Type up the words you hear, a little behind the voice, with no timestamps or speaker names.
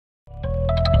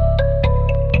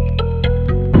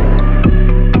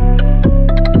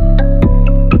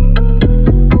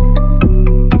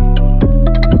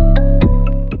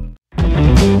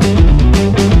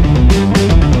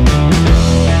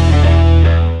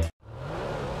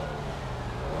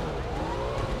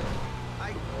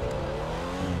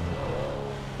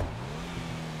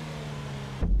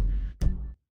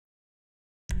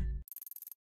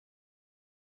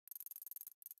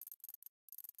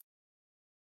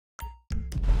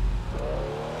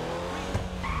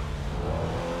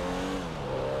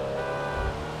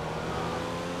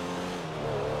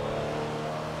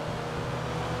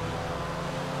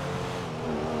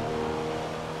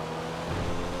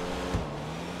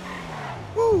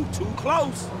Woo, too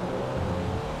close.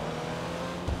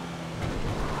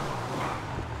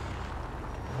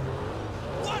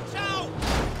 Watch out!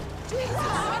 Jesus,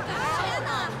 what the hell?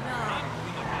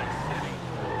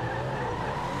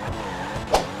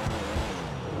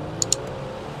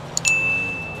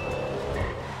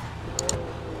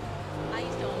 I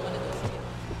used to own one of those too.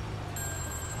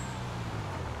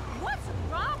 What's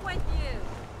wrong with you?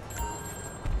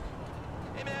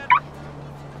 Hey, man.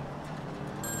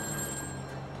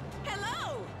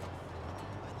 Hello?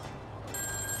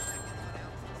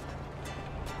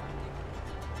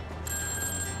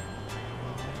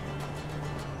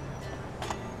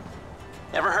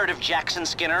 Ever heard of Jackson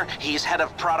Skinner? He's head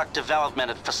of product development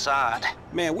at Facade.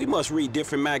 Man, we must read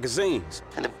different magazines.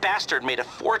 And the bastard made a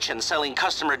fortune selling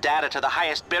customer data to the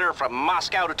highest bidder from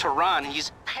Moscow to Tehran.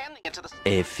 He's handing it to the...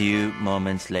 A few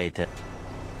moments later.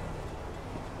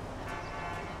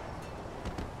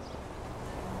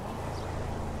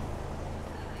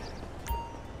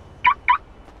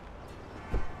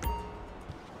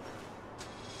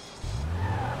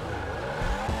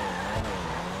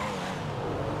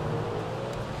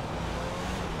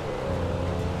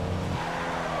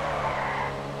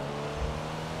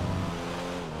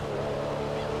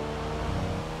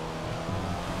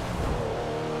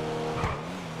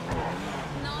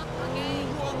 Not again.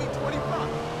 You owe me 20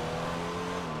 bucks.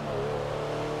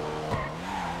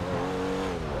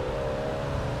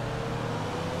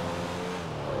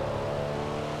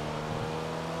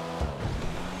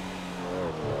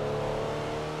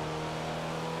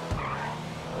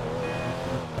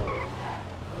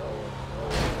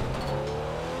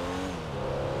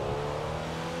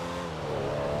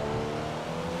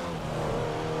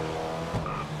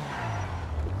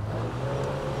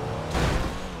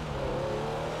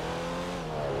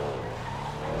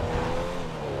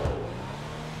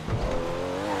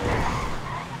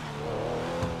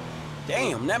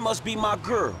 Damn, that must be my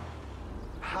girl.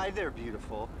 Hi there,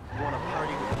 beautiful. You want to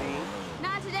party with me?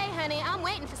 Not today, honey. I'm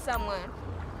waiting for someone.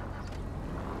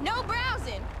 No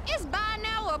browsing. It's bye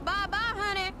now or bye-bye,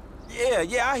 honey.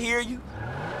 Yeah, I hear you.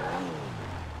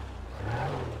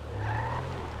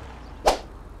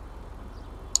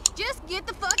 Just get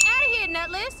the fuck out of here,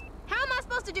 Nutless. How am I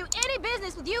supposed to do any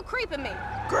business with you creeping me?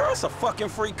 Girl, it's a fucking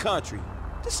free country.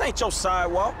 This ain't your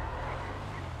sidewalk.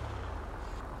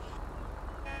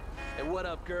 Hey, what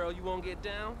up, girl? You won't get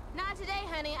down? Not today,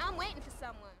 honey. I'm waiting for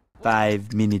someone.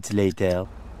 5 minutes later.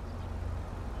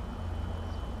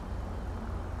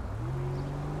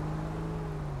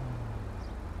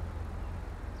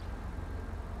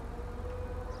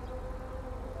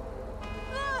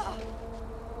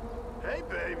 Hey,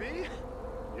 baby.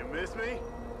 You miss me?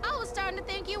 I was starting to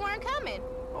think you weren't coming.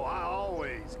 Oh, I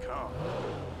always come.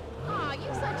 Aw,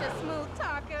 you such a smooth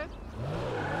talker.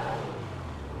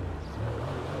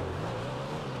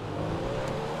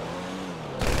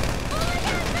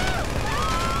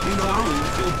 You know, I don't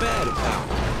even feel bad about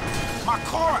it. My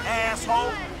car,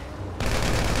 asshole!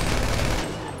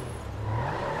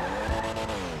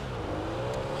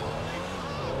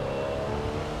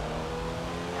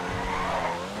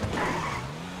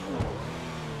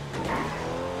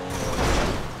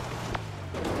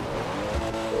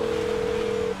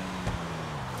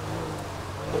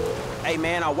 Hey,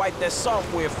 man, I'll wipe that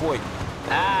software for you.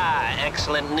 Ah,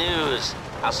 excellent news.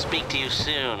 I'll speak to you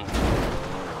soon.